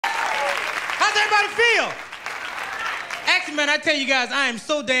How's everybody feel? Actually, man, I tell you guys, I am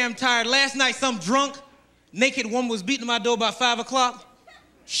so damn tired. Last night, some drunk, naked woman was beating my door about 5 o'clock.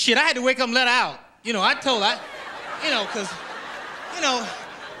 Shit, I had to wake up and let her out. You know, I told her,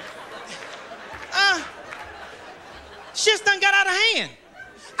 shit done got out of hand.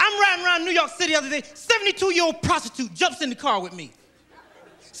 I'm riding around New York City the other day, 72-year-old prostitute jumps in the car with me.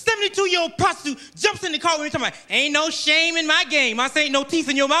 72-year-old prostitute jumps in the car with me talking about, ain't no shame in my game. I say ain't no teeth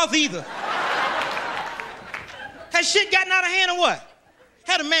in your mouth either. Has shit gotten out of hand or what?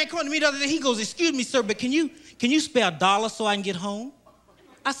 Had a man come to me the other day, he goes, excuse me, sir, but can you spare $1 so I can get home?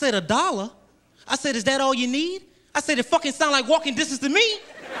 I said, $1? I said, is that all you need? I said, it fucking sound like walking distance to me.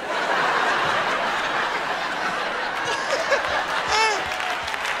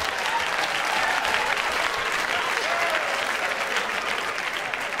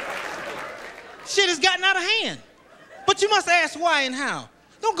 Shit has gotten out of hand. But you must ask why and how.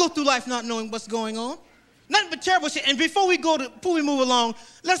 Don't go through life not knowing what's going on. Nothing but terrible shit. And before we move along,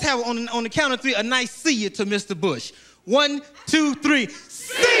 let's have on the count of 3 a nice see you to Mr. Bush. 1, 2, 3.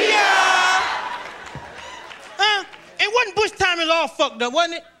 See ya! It wasn't Bush time at all fucked up,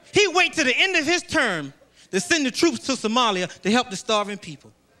 wasn't it? He wait to the end of his term to send the troops to Somalia to help the starving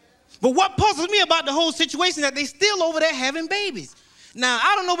people. But what puzzles me about the whole situation is that they still over there having babies. Now,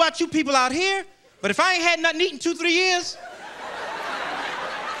 I don't know about you people out here, but if I ain't had nothing to eat in 2, 3 years,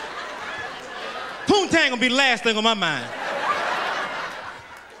 poontang gonna be the last thing on my mind.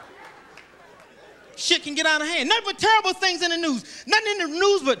 Shit can get out of hand. Nothing but terrible things in the news. Nothing in the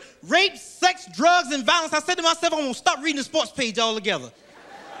news but rape, sex, drugs, and violence. I said to myself, I'm gonna stop reading the sports page altogether.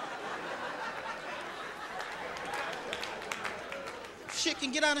 Shit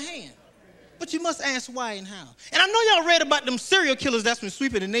can get out of hand. But you must ask why and how. And I know y'all read about them serial killers that's been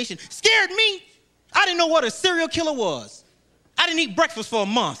sweeping the nation. Scared me. I didn't know what a serial killer was. I didn't eat breakfast for a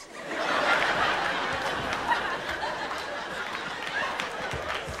month.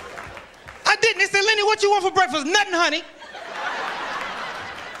 I didn't. They said, Lenny, what you want for breakfast? Nothing, honey.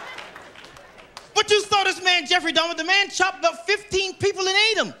 But you saw this man, Jeffrey Dahmer. The man chopped up 15 people and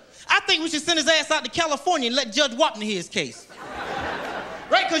ate them. I think we should send his ass out to California and let Judge Wapner hear his case.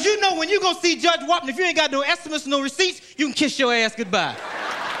 Right? Because you know when you go see Judge Wapner, if you ain't got no estimates, no receipts, you can kiss your ass goodbye.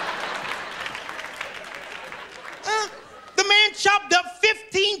 The man chopped up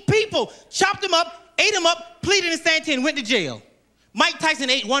 15 people, chopped them up, ate them up, pleaded insanity, and went to jail. Mike Tyson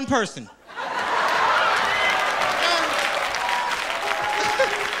ate one person.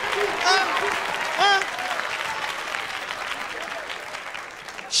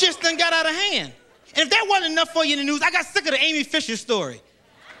 Shit done got out of hand. And if that wasn't enough for you in the news, I got sick of the Amy Fisher story.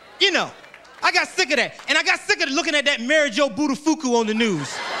 You know, I got sick of that. And I got sick of looking at that Mary Jo Budafuku on the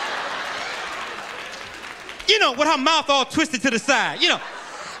news. You know, with her mouth all twisted to the side, you know.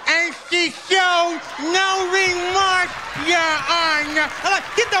 And she showed no remorse, Your Honor. I'm like,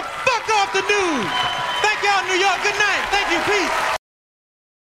 get the fuck off the news. Thank y'all, New York. Good night. Thank you. Peace.